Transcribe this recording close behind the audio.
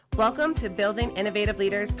Welcome to Building Innovative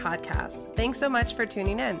Leaders podcast. Thanks so much for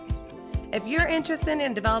tuning in. If you're interested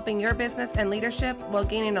in developing your business and leadership while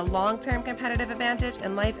gaining a long-term competitive advantage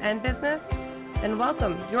in life and business, then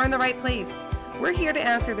welcome. You're in the right place. We're here to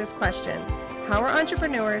answer this question. How are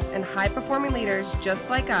entrepreneurs and high-performing leaders just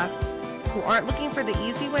like us, who aren't looking for the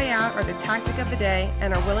easy way out or the tactic of the day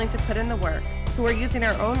and are willing to put in the work, who are using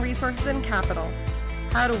our own resources and capital,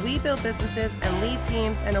 how do we build businesses and lead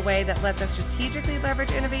teams in a way that lets us strategically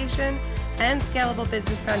leverage innovation and scalable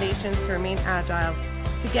business foundations to remain agile,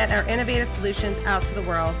 to get our innovative solutions out to the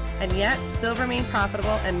world, and yet still remain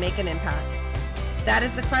profitable and make an impact? That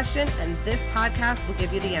is the question, and this podcast will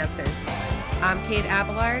give you the answers. I'm Kate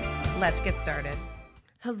Abelard. Let's get started.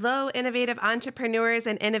 Hello, innovative entrepreneurs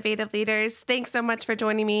and innovative leaders. Thanks so much for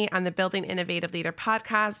joining me on the Building Innovative Leader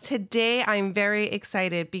podcast. Today, I'm very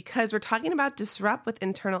excited because we're talking about disrupt with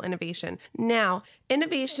internal innovation. Now,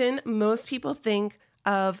 innovation, most people think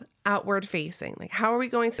of outward facing. Like, how are we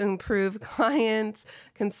going to improve clients,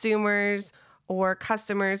 consumers, or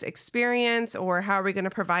customers' experience, or how are we going to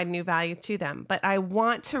provide new value to them? But I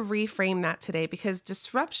want to reframe that today because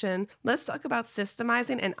disruption, let's talk about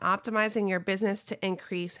systemizing and optimizing your business to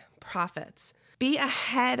increase profits. Be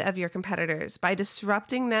ahead of your competitors by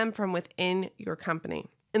disrupting them from within your company.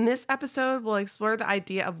 In this episode, we'll explore the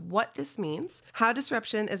idea of what this means, how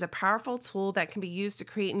disruption is a powerful tool that can be used to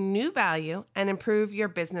create new value and improve your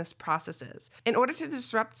business processes. In order to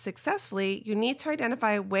disrupt successfully, you need to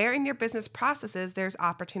identify where in your business processes there's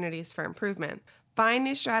opportunities for improvement. Find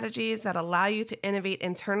new strategies that allow you to innovate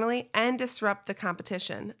internally and disrupt the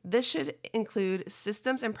competition. This should include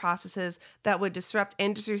systems and processes that would disrupt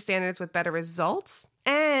industry standards with better results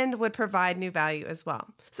and would provide new value as well.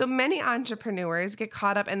 So many entrepreneurs get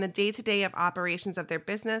caught up in the day-to-day of operations of their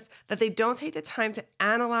business that they don't take the time to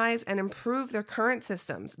analyze and improve their current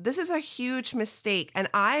systems. This is a huge mistake, and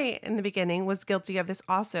I, in the beginning, was guilty of this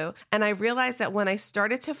also. And I realized that when I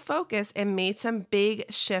started to focus, it made some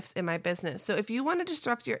big shifts in my business. So if you want to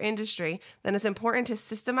disrupt your industry, then it's important to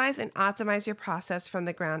systemize and optimize your process from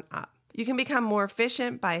the ground up. You can become more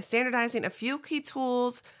efficient by standardizing a few key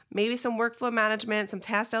tools, maybe some workflow management, some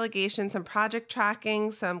task delegation, some project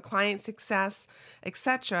tracking, some client success,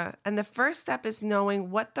 etc. And the first step is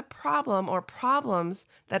knowing what the problem or problems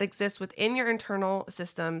that exist within your internal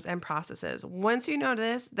systems and processes. Once you know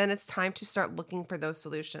this, then it's time to start looking for those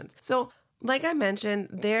solutions. So like I mentioned,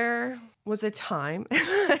 there was a time,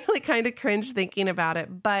 I kind of cringe thinking about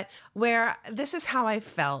it, but where this is how I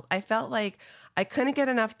felt. I felt like I couldn't get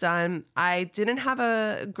enough done. I didn't have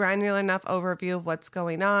a granular enough overview of what's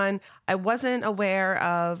going on. I wasn't aware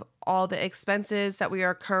of all the expenses that we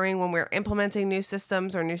are incurring when we're implementing new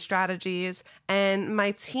systems or new strategies. And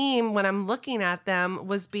my team, when I'm looking at them,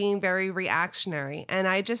 was being very reactionary. And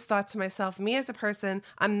I just thought to myself, me as a person,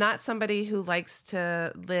 I'm not somebody who likes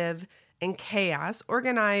to live in chaos.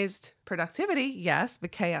 Organized productivity, yes,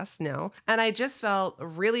 but chaos, no. And I just felt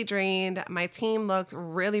really drained. My team looked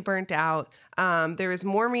really burnt out. There was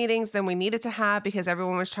more meetings than we needed to have because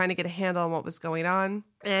everyone was trying to get a handle on what was going on.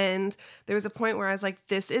 And there was a point where I was like,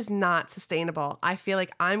 this is not sustainable. I feel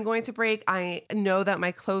like I'm going to break. I know that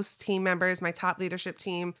my close team members, my top leadership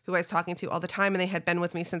team, who I was talking to all the time, and they had been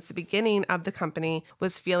with me since the beginning of the company,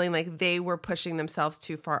 was feeling like they were pushing themselves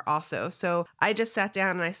too far also. So I just sat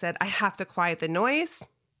down and I said, I have to quiet the noise.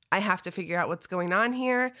 I have to figure out what's going on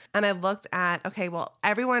here. And I looked at, okay, well,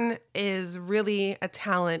 everyone is really a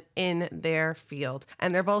talent in their field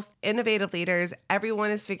and they're both innovative leaders.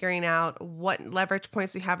 Everyone is figuring out what leverage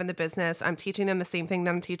points we have in the business. I'm teaching them the same thing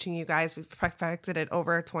that I'm teaching you guys. We've perfected it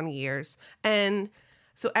over 20 years. And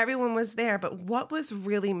so everyone was there, but what was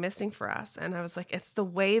really missing for us? And I was like, it's the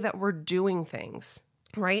way that we're doing things.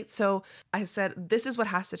 Right? So I said, this is what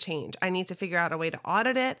has to change. I need to figure out a way to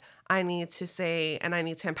audit it. I need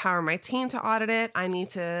to empower my team to audit it. I need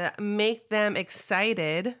to make them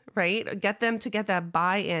excited, right? Get them to get that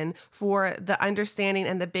buy-in for the understanding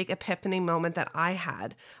and the big epiphany moment that I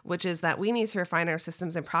had, which is that we need to refine our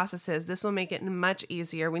systems and processes. This will make it much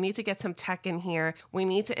easier. We need to get some tech in here. We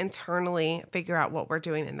need to internally figure out what we're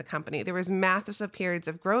doing in the company. There was massive periods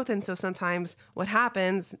of growth. And so sometimes what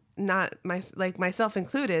happens, myself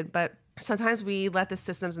included, but sometimes we let the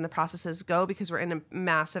systems and the processes go because we're in a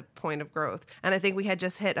massive point of growth. And I think we had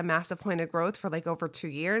just hit a massive point of growth for over 2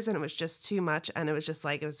 years, and it was just too much. And it was just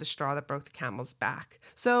it was the straw that broke the camel's back.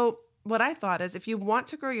 So what I thought is if you want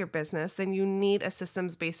to grow your business, then you need a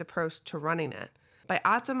systems-based approach to running it. By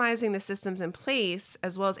optimizing the systems in place,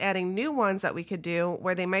 as well as adding new ones that we could do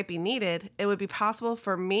where they might be needed, it would be possible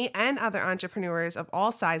for me and other entrepreneurs of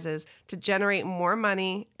all sizes to generate more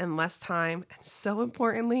money in less time, and so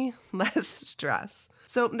importantly, less stress.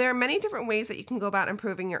 So there are many different ways that you can go about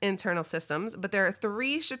improving your internal systems, but there are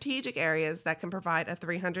 3 strategic areas that can provide a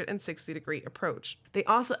 360-degree approach. They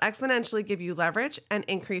also exponentially give you leverage and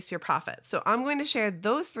increase your profits. So I'm going to share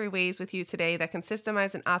those 3 ways with you today that can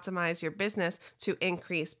systemize and optimize your business to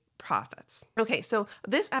increase profits. Okay, so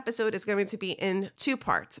this episode is going to be in 2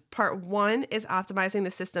 parts. Part 1 is optimizing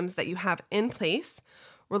the systems that you have in place.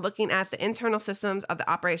 We're looking at the internal systems of the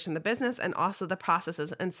operation of the business and also the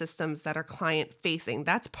processes and systems that are client facing.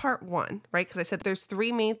 That's part 1, right? Because I said there's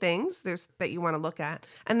 3 main things that you want to look at.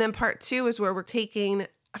 And then part 2 is where we're taking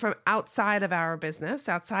from outside of our business,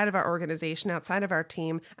 outside of our organization, outside of our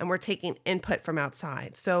team, and we're taking input from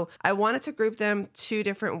outside. So I wanted to group them 2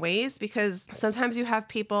 different ways because sometimes you have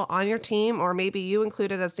people on your team, or maybe you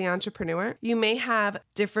included as the entrepreneur, you may have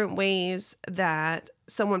different ways that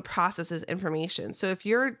someone processes information. So if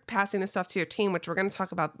you're passing this stuff to your team, which we're going to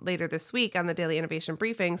talk about later this week on the daily innovation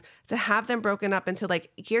briefings, to have them broken up into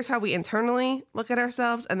here's how we internally look at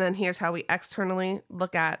ourselves, and then here's how we externally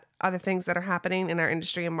look at other things that are happening in our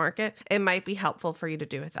industry and market, it might be helpful for you to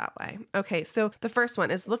do it that way. Okay, so the first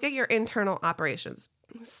one is look at your internal operations.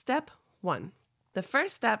 Step 1. The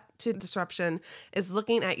first step to disruption is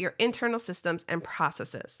looking at your internal systems and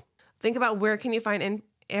processes. Think about where can you find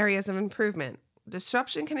areas of improvement.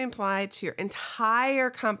 Disruption can apply to your entire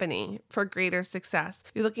company for greater success.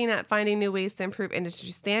 You're looking at finding new ways to improve industry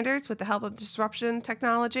standards with the help of disruption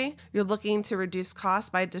technology. You're looking to reduce costs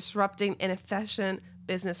by disrupting inefficient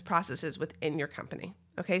business processes within your company.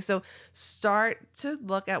 Okay, so start to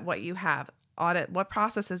look at what you have. Audit what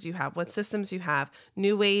processes you have, what systems you have,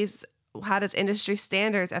 new ways. How does industry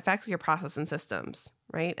standards affect your process and systems,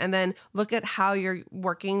 right? And then look at how you're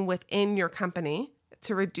working within your company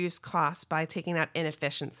to reduce costs by taking out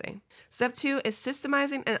inefficiency. Step 2 is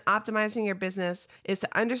systemizing and optimizing your business is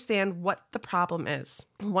to understand what the problem is.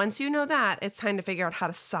 Once you know that, it's time to figure out how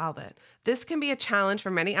to solve it. This can be a challenge for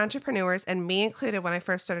many entrepreneurs, and me included when I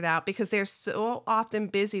first started out, because they're so often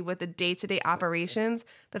busy with the day-to-day operations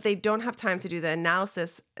that they don't have time to do the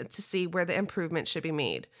analysis to see where the improvement should be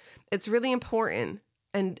made. It's really important.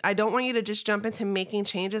 And I don't want you to just jump into making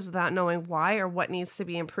changes without knowing why or what needs to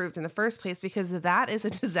be improved in the first place, because that is a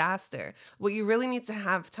disaster. What you really need to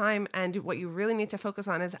have time and what you really need to focus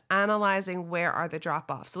on is analyzing where are the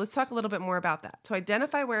drop-offs. So let's talk a little bit more about that. To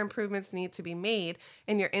identify where improvements need to be made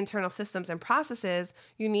in your internal systems and processes,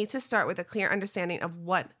 you need to start with a clear understanding of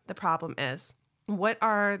what the problem is. What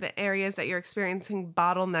are the areas that you're experiencing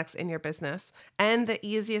bottlenecks in your business? And the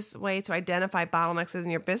easiest way to identify bottlenecks in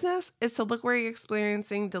your business is to look where you're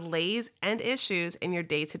experiencing delays and issues in your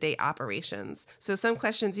day-to-day operations. So some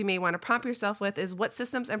questions you may want to prompt yourself with is what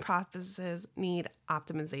systems and processes need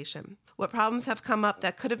optimization? What problems have come up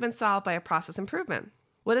that could have been solved by a process improvement?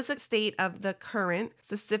 What is the state of the current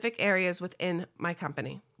specific areas within my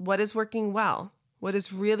company? What is working well? What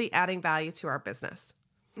is really adding value to our business?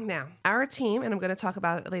 Now, our team, and I'm going to talk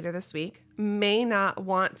about it later this week, may not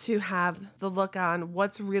want to have the look on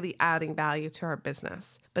what's really adding value to our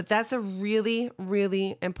business. But that's a really,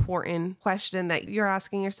 really important question that you're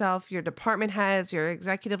asking yourself, your department heads, your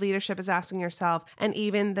executive leadership is asking yourself, and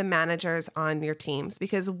even the managers on your teams,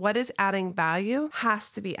 because what is adding value has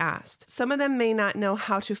to be asked. Some of them may not know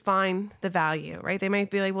how to find the value, right? They might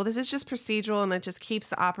be like, well, this is just procedural and it just keeps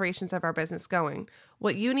the operations of our business going.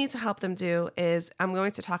 What you need to help them do is, I'm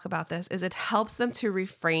going to talk about this, is it helps them to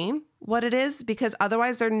reframe what it is, because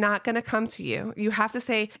otherwise they're not going to come to you. You have to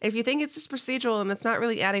say, if you think it's just procedural and it's not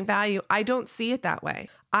really adding value, I don't see it that way.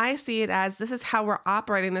 I see it as this is how we're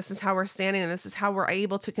operating, this is how we're standing, and this is how we're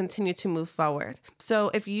able to continue to move forward. So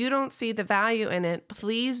if you don't see the value in it,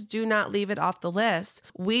 please do not leave it off the list.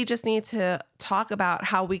 We just need to talk about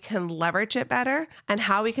how we can leverage it better and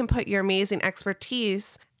how we can put your amazing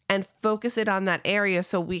expertise and focus it on that area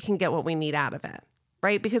so we can get what we need out of it.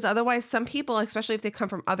 Right? Because otherwise, some people, especially if they come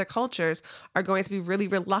from other cultures, are going to be really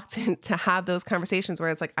reluctant to have those conversations where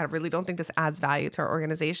it's like, I really don't think this adds value to our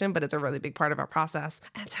organization, but it's a really big part of our process.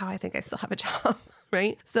 And it's how I think I still have a job,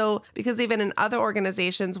 right? So, because even in other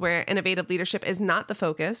organizations where innovative leadership is not the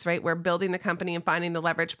focus, right? We're building the company and finding the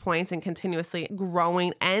leverage points and continuously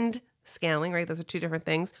growing and scaling, right? Those are 2 different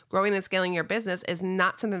things. Growing and scaling your business is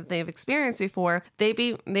not something that they've experienced before. They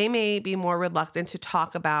may be more reluctant to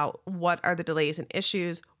talk about what are the delays and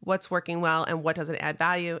issues, what's working well, and what doesn't add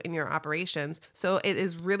value in your operations. So it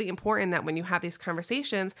is really important that when you have these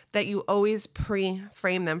conversations, that you always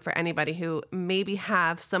pre-frame them for anybody who maybe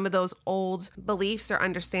have some of those old beliefs or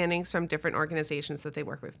understandings from different organizations that they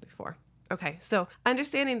worked with before. Okay, so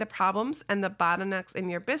understanding the problems and the bottlenecks in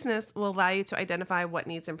your business will allow you to identify what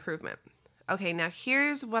needs improvement. Okay, now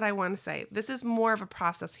here's what I want to say. This is more of a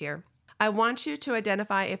process here. I want you to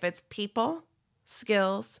identify if it's people,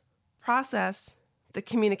 skills, process, the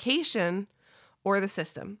communication, or the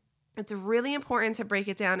system. It's really important to break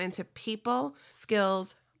it down into people,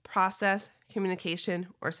 skills, process, communication,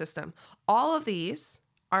 or system. All of these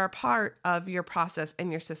are a part of your process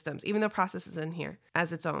and your systems, even though process is in here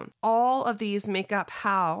as its own. All of these make up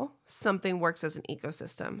how something works as an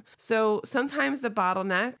ecosystem. So sometimes the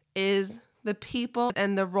bottleneck is the people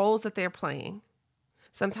and the roles that they're playing.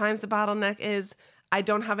 Sometimes the bottleneck is, I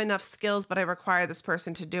don't have enough skills, but I require this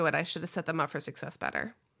person to do it. I should have set them up for success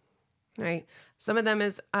better. Right? Some of them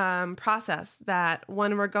is process, that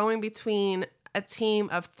when we're going between a team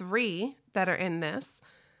of 3 that are in this,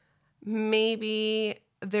 maybe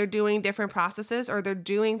they're doing different processes, or they're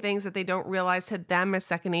doing things that they don't realize to them is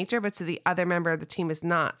second nature, but to the other member of the team is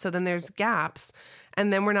not. So then there's gaps,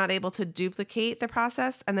 and then we're not able to duplicate the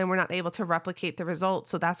process, and then we're not able to replicate the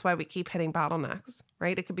results. So that's why we keep hitting bottlenecks,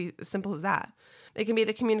 right? It could be as simple as that. It can be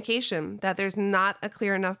the communication, that there's not a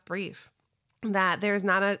clear enough brief, that there's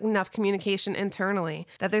not enough communication internally,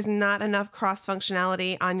 that there's not enough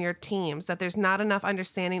cross-functionality on your teams, that there's not enough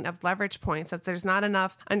understanding of leverage points, that there's not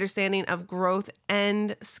enough understanding of growth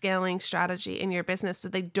and scaling strategy in your business, so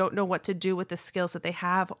they don't know what to do with the skills that they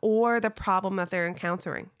have or the problem that they're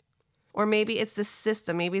encountering. Or maybe it's the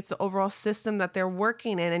system, maybe it's the overall system that they're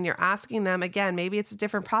working in, and you're asking them, again, maybe it's a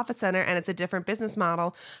different profit center and it's a different business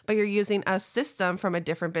model, but you're using a system from a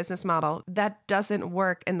different business model that doesn't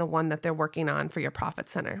work in the one that they're working on for your profit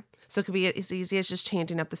center. So it could be as easy as just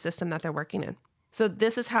changing up the system that they're working in. So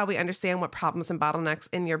this is how we understand what problems and bottlenecks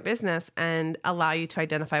in your business and allow you to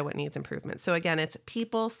identify what needs improvement. So again, it's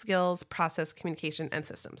people, skills, process, communication, and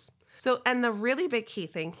systems. So, and the really big key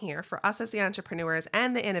thing here for us as the entrepreneurs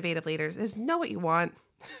and the innovative leaders is know what you want.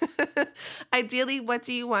 Ideally, what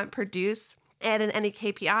do you want produced? Add in any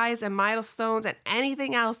KPIs and milestones and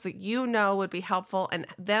anything else that you know would be helpful, and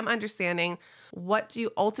them understanding, what do you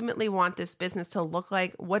ultimately want this business to look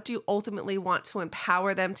like? What do you ultimately want to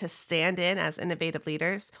empower them to stand in as innovative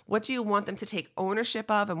leaders? What do you want them to take ownership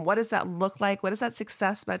of? And what does that look like? What does that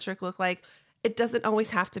success metric look like? It doesn't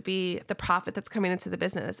always have to be the profit that's coming into the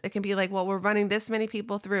business. It can be like, well, we're running this many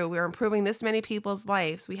people through. We're improving this many people's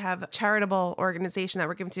lives. We have a charitable organization that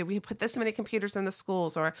we're giving to. We put this many computers in the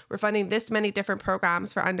schools, or we're funding this many different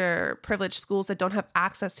programs for underprivileged schools that don't have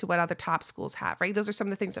access to what other top schools have, right? Those are some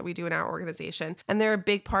of the things that we do in our organization. And they're a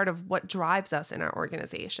big part of what drives us in our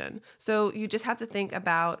organization. So you just have to think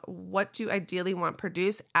about what you ideally want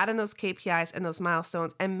produced, add in those KPIs and those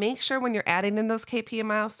milestones, and make sure when you're adding in those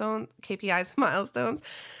KPIs, milestones,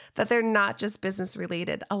 that they're not just business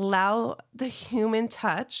related. Allow the human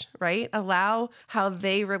touch, right? Allow how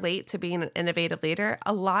they relate to being an innovative leader.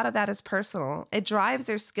 A lot of that is personal. It drives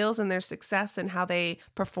their skills and their success and how they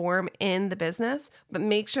perform in the business, but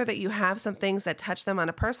make sure that you have some things that touch them on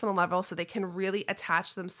a personal level so they can really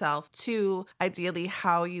attach themselves to ideally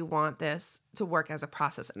how you want this to work as a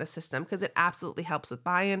process and a system, because it absolutely helps with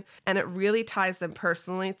buy-in, and it really ties them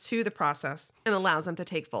personally to the process and allows them to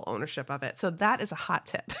take full ownership of it. So that is a hot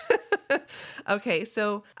tip. Okay,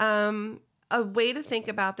 so a way to think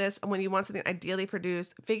about this when you want something ideally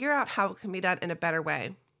produced, figure out how it can be done in a better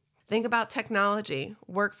way. Think about technology,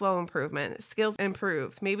 workflow improvement, skills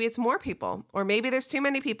improved. Maybe it's more people, or maybe there's too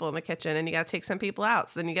many people in the kitchen and you got to take some people out,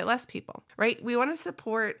 so then you get less people, right? We want to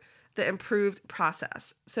support the improved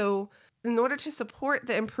process. So in order to support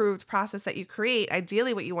the improved process that you create,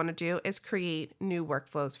 ideally what you want to do is create new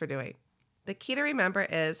workflows for doing. The key to remember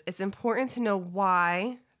is it's important to know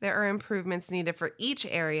why there are improvements needed for each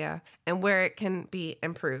area and where it can be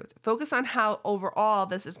improved. Focus on how overall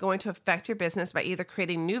this is going to affect your business by either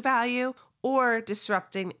creating new value or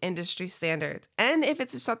disrupting industry standards. And if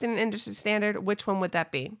it's disrupting an industry standard, which one would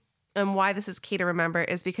that be? And why this is key to remember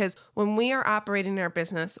is because when we are operating our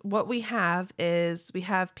business, what we have is we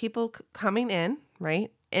have people coming in, right,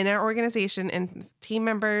 in our organization, and team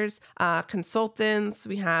members, consultants.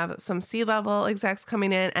 We have some C-level execs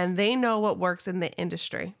coming in, and they know what works in the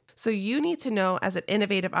industry. So you need to know as an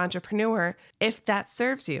innovative entrepreneur if that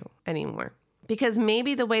serves you anymore. Because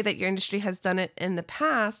maybe the way that your industry has done it in the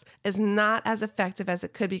past is not as effective as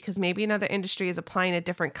it could be, because maybe another industry is applying a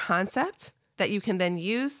different concept that you can then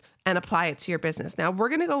use and apply it to your business. Now, we're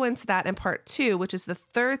going to go into that in part 2, which is the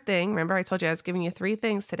third thing. Remember, I told you I was giving you 3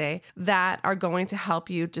 things today that are going to help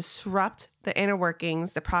you disrupt the inner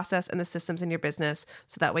workings, the process, and the systems in your business,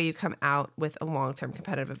 so that way you come out with a long-term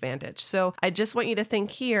competitive advantage. So I just want you to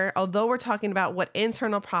think here, although we're talking about what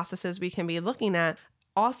internal processes we can be looking at,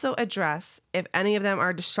 also address if any of them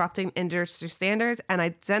are disrupting industry standards and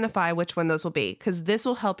identify which one those will be, because this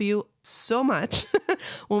will help you so much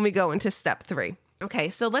when we go into step 3. Okay,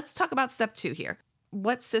 so let's talk about step 2 here.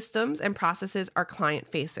 What systems and processes are client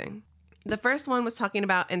facing? The first one was talking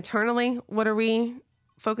about internally, what are we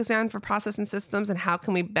focusing on for process and systems, and how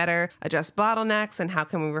can we better address bottlenecks, and how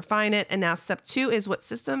can we refine it? And now step 2 is what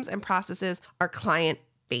systems and processes are client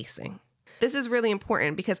facing. This is really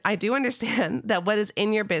important because I do understand that what is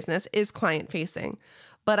in your business is client facing,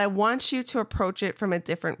 but I want you to approach it from a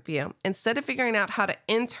different view. Instead of figuring out how to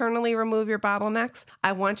internally remove your bottlenecks,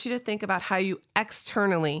 I want you to think about how you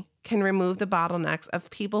externally can remove the bottlenecks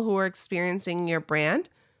of people who are experiencing your brand,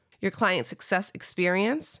 your client success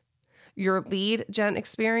experience, your lead gen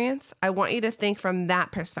experience. I want you to think from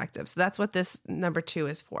that perspective. So that's what this number 2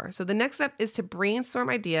 is for. So the next step is to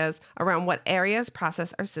brainstorm ideas around what areas,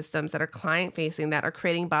 process, or systems that are client facing that are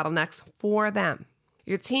creating bottlenecks for them.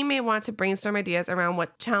 Your team may want to brainstorm ideas around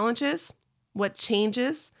what challenges, what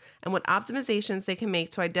changes, and what optimizations they can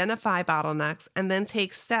make to identify bottlenecks and then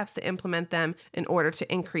take steps to implement them in order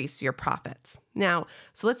to increase your profits. Now,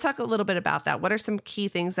 so let's talk a little bit about that. What are some key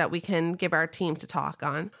things that we can give our team to talk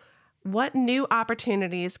on? What new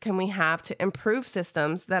opportunities can we have to improve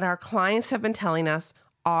systems that our clients have been telling us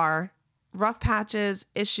are rough patches,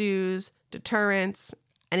 issues, deterrents,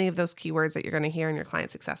 any of those keywords that you're going to hear in your Client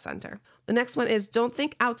Success Center? The next one is don't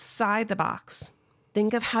think outside the box.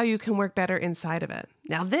 Think of how you can work better inside of it.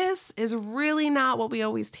 Now, this is really not what we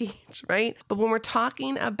always teach, right? But when we're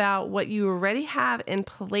talking about what you already have in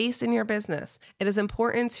place in your business, it is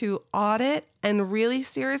important to audit and really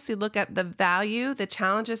seriously look at the value, the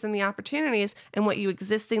challenges, and the opportunities in what you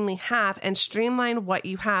existingly have and streamline what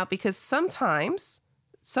you have, because sometimes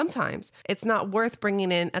it's not worth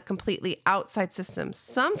bringing in a completely outside system.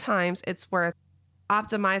 Sometimes it's worth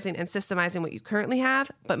optimizing and systemizing what you currently have.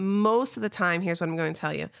 But most of the time, here's what I'm going to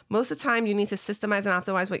tell you. Most of the time, you need to systemize and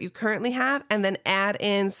optimize what you currently have and then add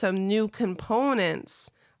in some new components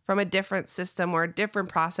from a different system or a different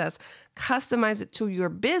process, customize it to your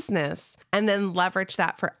business, and then leverage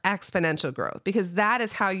that for exponential growth, because that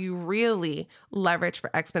is how you really leverage for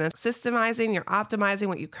exponential. Systemizing, you're optimizing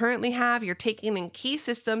what you currently have, you're taking in key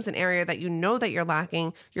systems, an area that you know that you're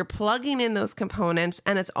lacking, you're plugging in those components,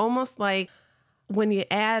 and it's almost like when you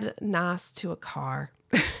add NOS to a car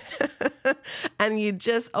and you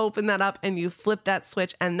just open that up and you flip that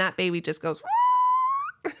switch and that baby just goes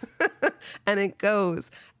and it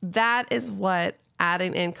goes. That is what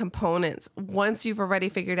adding in components. Once you've already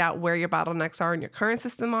figured out where your bottlenecks are in your current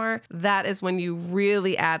system are, that is when you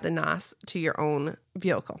really add the NOS to your own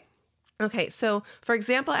vehicle. Okay, so for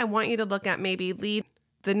example, I want you to look at maybe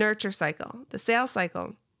the nurture cycle, the sales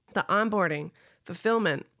cycle, the onboarding,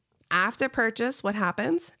 fulfillment, after purchase, what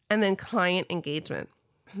happens, and then client engagement.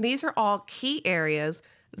 These are all key areas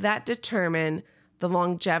that determine the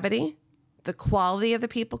longevity, the quality of the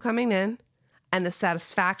people coming in, and the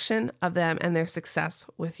satisfaction of them and their success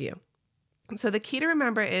with you. So the key to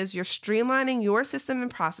remember is you're streamlining your system and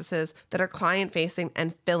processes that are client-facing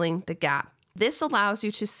and filling the gap. This allows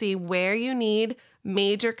you to see where you need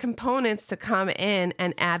major components to come in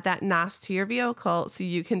and add that NOS to your vehicle so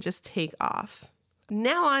you can just take off.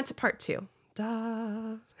 Now on to part 2.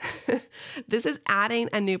 This is adding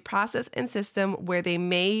a new process and system where they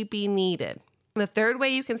may be needed. The third way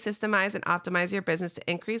you can systemize and optimize your business to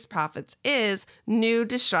increase profits is new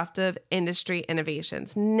disruptive industry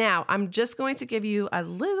innovations. Now, I'm just going to give you a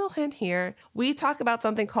little hint here. We talk about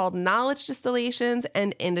something called knowledge distillations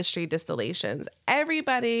and industry distillations.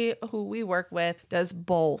 Everybody who we work with does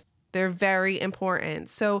both. They're very important.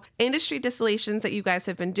 So industry distillations that you guys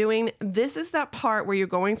have been doing, this is that part where you're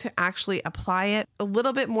going to actually apply it. A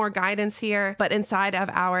little bit more guidance here, but inside of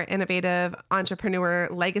our Innovative Entrepreneur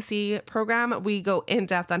Legacy program, we go in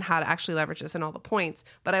depth on how to actually leverage this and all the points.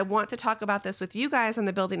 But I want to talk about this with you guys on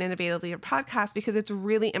the Building Innovative Leader podcast because it's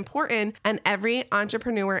really important, and every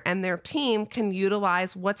entrepreneur and their team can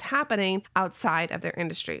utilize what's happening outside of their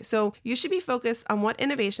industry. So you should be focused on what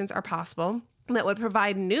innovations are possible that would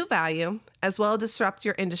provide new value as well as disrupt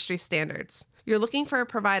your industry standards. You're looking for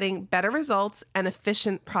providing better results and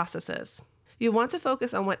efficient processes. You want to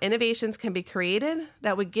focus on what innovations can be created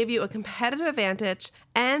that would give you a competitive advantage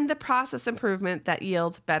and the process improvement that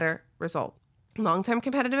yields better results. Long-term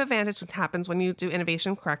competitive advantage, which happens when you do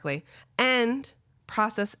innovation correctly, and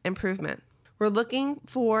process improvement. We're looking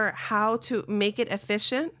for how to make it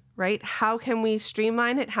efficient, right? How can we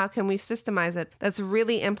streamline it? How can we systemize it? That's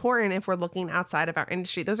really important if we're looking outside of our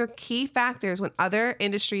industry. Those are key factors when other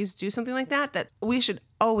industries do something like that we should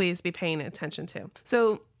always be paying attention to.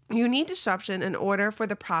 So you need disruption in order for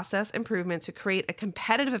the process improvement to create a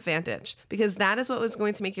competitive advantage, because that is what was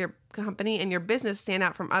going to make your company and your business stand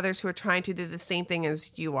out from others who are trying to do the same thing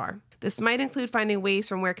as you are. This might include finding ways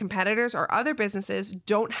from where competitors or other businesses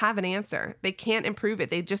don't have an answer. They can't improve it.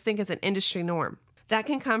 They just think it's an industry norm. That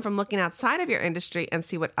can come from looking outside of your industry and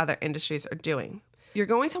see what other industries are doing. You're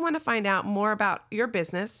going to want to find out more about your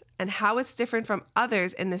business and how it's different from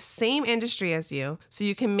others in the same industry as you, so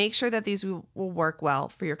you can make sure that these will work well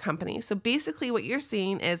for your company. So basically what you're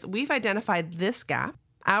seeing is we've identified this gap.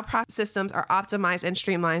 Our process systems are optimized and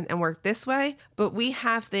streamlined and work this way, but we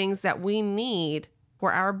have things that we need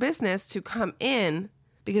for our business to come in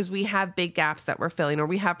because we have big gaps that we're filling, or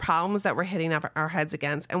we have problems that we're hitting up our heads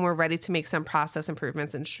against, and we're ready to make some process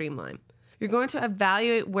improvements and streamline. You're going to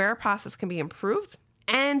evaluate where a process can be improved.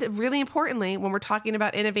 And really importantly, when we're talking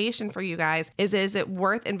about innovation for you guys, is it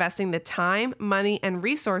worth investing the time, money, and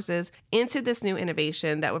resources into this new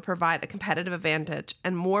innovation that would provide a competitive advantage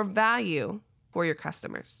and more value for your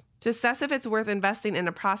customers? To assess if it's worth investing in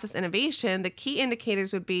a process innovation, the key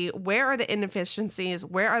indicators would be where are the inefficiencies,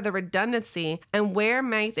 where are the redundancy, and where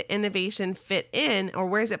might the innovation fit in, or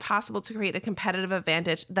where is it possible to create a competitive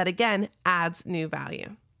advantage that, again, adds new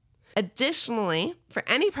value. Additionally, for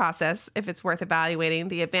any process, if it's worth evaluating,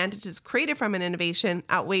 the advantages created from an innovation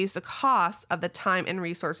outweighs the cost of the time and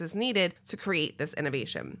resources needed to create this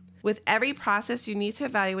innovation. With every process, you need to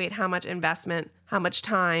evaluate how much investment, how much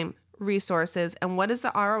time, resources, and what is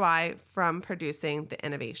the ROI from producing the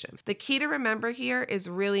innovation. The key to remember here is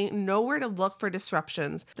really know where to look for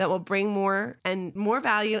disruptions that will bring more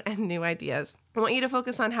value and new ideas. I want you to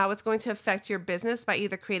focus on how it's going to affect your business by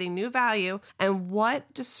either creating new value and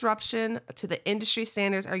what disruption to the industry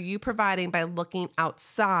standards are you providing by looking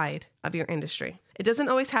outside of your industry. It doesn't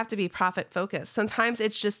always have to be profit focused. Sometimes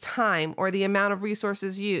it's just time or the amount of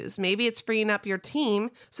resources used. Maybe it's freeing up your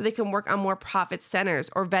team so they can work on more profit centers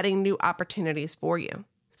or vetting new opportunities for you.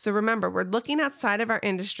 So remember, we're looking outside of our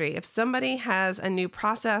industry. If somebody has a new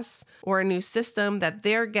process or a new system that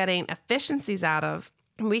they're getting efficiencies out of,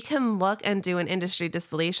 we can look and do an industry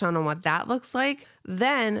distillation on what that looks like.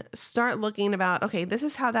 Then start looking about, okay, this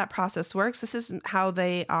is how that process works. This is how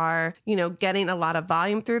they are, getting a lot of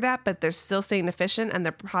volume through that, but they're still staying efficient and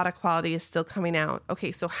their product quality is still coming out.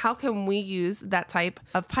 Okay, so how can we use that type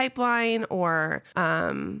of pipeline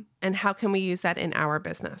and how can we use that in our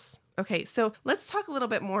business? Okay, so let's talk a little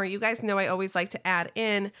bit more. You guys know I always like to add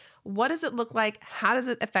in, what does it look like? How does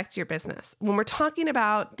it affect your business? When we're talking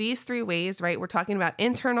about these three ways, right? We're talking about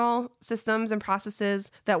internal systems and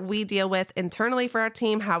processes that we deal with internally for our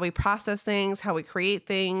team, how we process things, how we create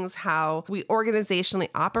things, how we organizationally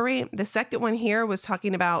operate. The second one here was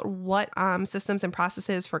talking about what systems and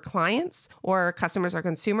processes for clients or customers or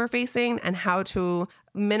consumer facing and how to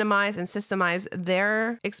minimize and systemize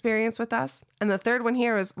their experience with us. And the third one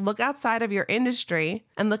here is look outside of your industry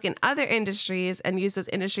and look in other industries and use those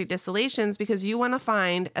industry distillations because you want to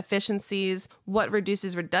find efficiencies, what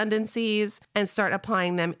reduces redundancies, and start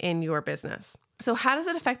applying them in your business. So how does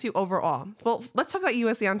it affect you overall? Well, let's talk about you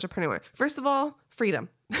as the entrepreneur. First of all, freedom.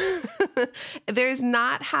 There's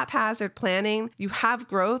not haphazard planning. You have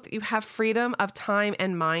growth. You have freedom of time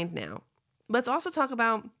and mind now. Let's also talk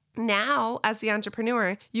about now, as the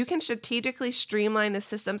entrepreneur, you can strategically streamline the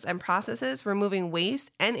systems and processes, removing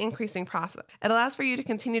waste and increasing profit. It allows for you to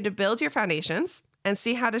continue to build your foundations and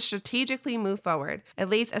see how to strategically move forward. It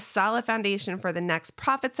lays a solid foundation for the next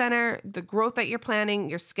profit center, the growth that you're planning,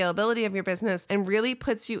 your scalability of your business, and really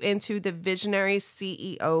puts you into the visionary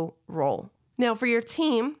CEO role. Now, for your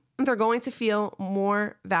team, they're going to feel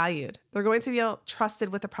more valued. They're going to feel trusted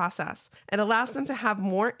with the process. It allows them to have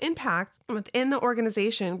more impact within the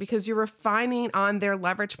organization because you're refining on their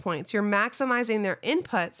leverage points. You're maximizing their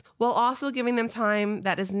inputs while also giving them time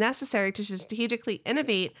that is necessary to strategically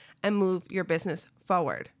innovate and move your business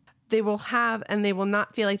forward. They will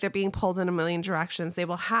not feel like they're being pulled in a million directions. They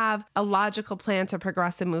will have a logical plan to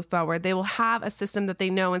progress and move forward. They will have a system that they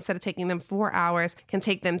know instead of taking them 4 hours can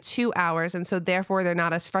take them 2 hours. And so therefore they're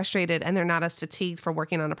not as frustrated and they're not as fatigued for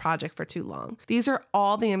working on a project for too long. These are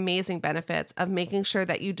all the amazing benefits of making sure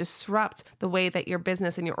that you disrupt the way that your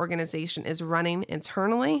business and your organization is running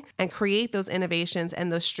internally and create those innovations and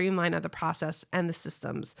those streamline of the process and the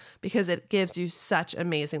systems because it gives you such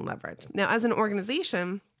amazing leverage. Now, as an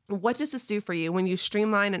organization, what does this do for you when you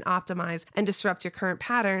streamline and optimize and disrupt your current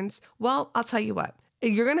patterns? Well, I'll tell you what,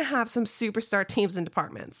 you're going to have some superstar teams and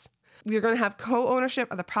departments. You're going to have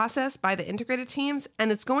co-ownership of the process by the integrated teams,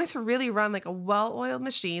 and it's going to really run like a well-oiled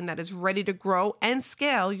machine that is ready to grow and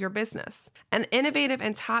scale your business. An innovative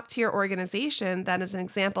and top-tier organization that is an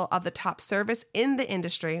example of the top service in the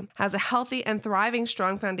industry has a healthy and thriving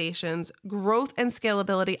strong foundations, growth and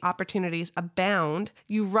scalability opportunities abound.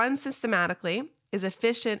 You run systematically, is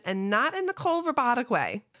efficient and not in the cold robotic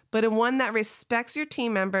way, but in one that respects your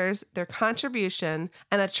team members, their contribution,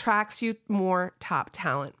 and attracts you more top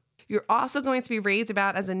talent. You're also going to be raved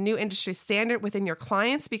about as a new industry standard within your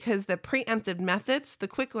clients because the preemptive methods, the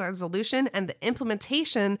quick resolution, and the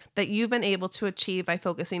implementation that you've been able to achieve by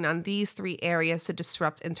focusing on these 3 areas to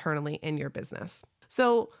disrupt internally in your business.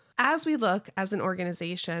 So as we look as an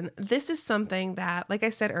organization, this is something that, like I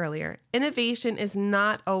said earlier, innovation is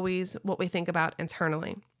not always what we think about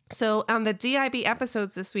internally. So on the DIB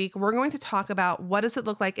episodes this week, we're going to talk about what does it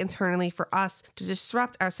look like internally for us to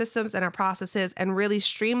disrupt our systems and our processes and really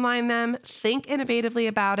streamline them, think innovatively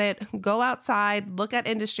about it, go outside, look at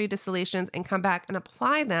industry distillations, and come back and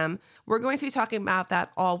apply them. We're going to be talking about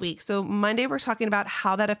that all week. So Monday, we're talking about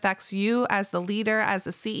how that affects you as the leader, as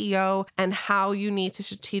the CEO, and how you need to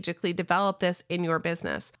strategically develop this in your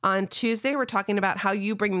business. On Tuesday, we're talking about how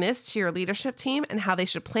you bring this to your leadership team and how they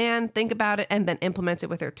should plan, think about it, and then implement it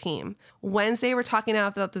with their team. Wednesday, we're talking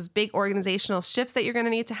about those big organizational shifts that you're going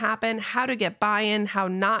to need to happen, how to get buy-in, how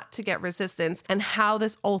not to get resistance, and how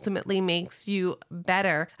this ultimately makes you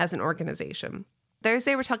better as an organization.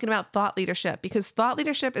 Thursday, we're talking about thought leadership because thought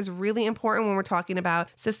leadership is really important when we're talking about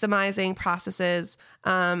systemizing processes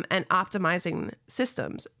and optimizing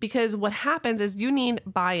systems. Because what happens is you need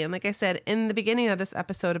buy-in. Like I said in the beginning of this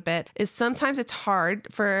episode a bit, is sometimes it's hard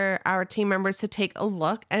for our team members to take a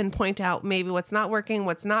look and point out maybe what's not working,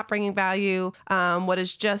 what's not bringing value, what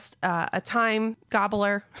is just a time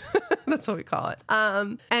gobbler. That's what we call it.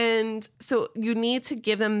 And so you need to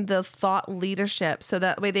give them the thought leadership so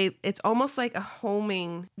that way it's almost like a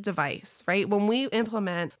homing device, right? When we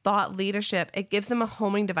implement thought leadership, it gives them a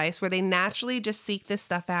homing device where they naturally just seek this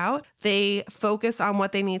stuff out. They focus on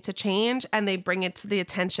what they need to change and they bring it to the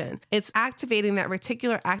attention. It's activating that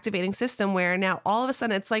reticular activating system where now all of a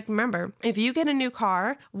sudden it's like, remember, if you get a new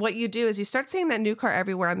car, what you do is you start seeing that new car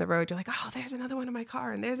everywhere on the road. You're like, oh, there's another one in my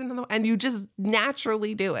car and there's another one. And you just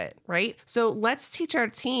naturally do it, right? So let's teach our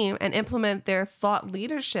team and implement their thought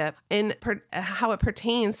leadership in how it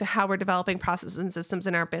pertains to how we're developing processes and systems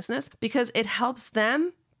in our business, because it helps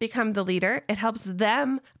them become the leader. It helps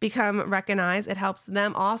them become recognized. It helps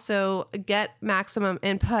them also get maximum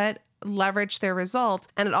input, leverage their results.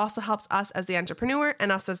 And it also helps us as the entrepreneur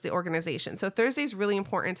and us as the organization. So Thursday is really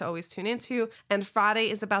important to always tune into. And Friday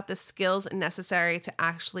is about the skills necessary to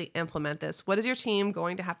actually implement this. What is your team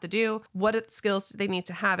going to have to do? What skills do they need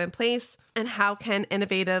to have in place? And how can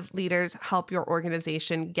innovative leaders help your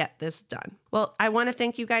organization get this done? Well, I want to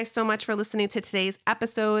thank you guys so much for listening to today's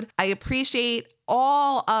episode. I appreciate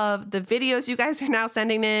all of the videos you guys are now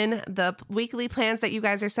sending in, the weekly plans that you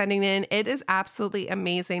guys are sending in. It is absolutely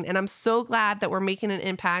amazing. And I'm so glad that we're making an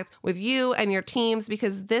impact with you and your teams,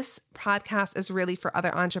 because this podcast is really for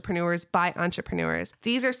other entrepreneurs by entrepreneurs.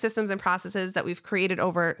 These are systems and processes that we've created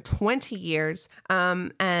over 20 years.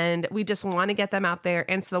 And we just want to get them out there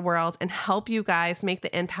into the world and help you guys make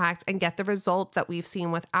the impact and get the results that we've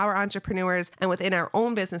seen with our entrepreneurs and within our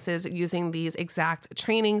own businesses using these exact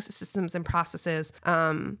trainings, systems, and processes.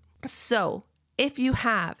 So if you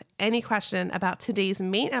have any question about today's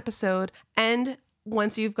main episode, and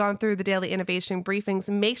once you've gone through the daily innovation briefings,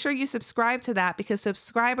 make sure you subscribe to that, because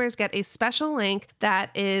subscribers get a special link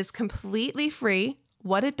that is completely free.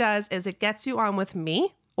 What it does is it gets you on with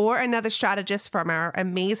me or another strategist from our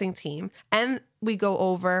amazing team, and we go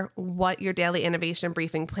over what your daily innovation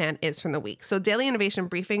briefing plan is from the week. So daily innovation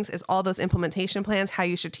briefings is all those implementation plans, how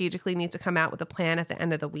you strategically need to come out with a plan at the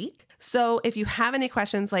end of the week. So if you have any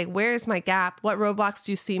questions like, where is my gap? What roadblocks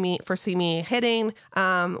do you foresee me hitting?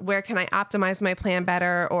 Where can I optimize my plan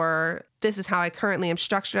better? Or this is how I currently am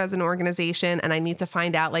structured as an organization, and I need to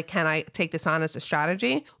find out, like, can I take this on as a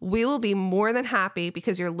strategy? We will be more than happy,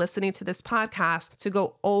 because you're listening to this podcast, to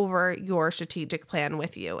go over your strategic plan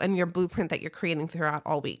with you and your blueprint that you're creating throughout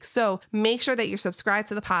all week. So make sure that you're subscribed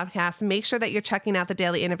to the podcast. Make sure that you're checking out the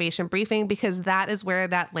daily innovation briefing, because that is where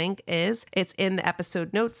that link is. It's in the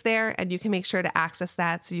episode notes there, and you can make sure to access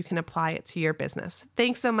that so you can apply it to your business.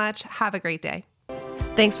 Thanks so much. Have a great day.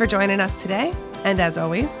 Thanks for joining us today. And as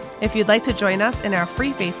always, if you'd like to join us in our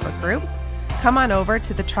free Facebook group, come on over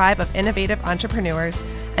to the Tribe of Innovative Entrepreneurs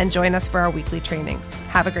and join us for our weekly trainings.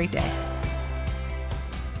 Have a great day.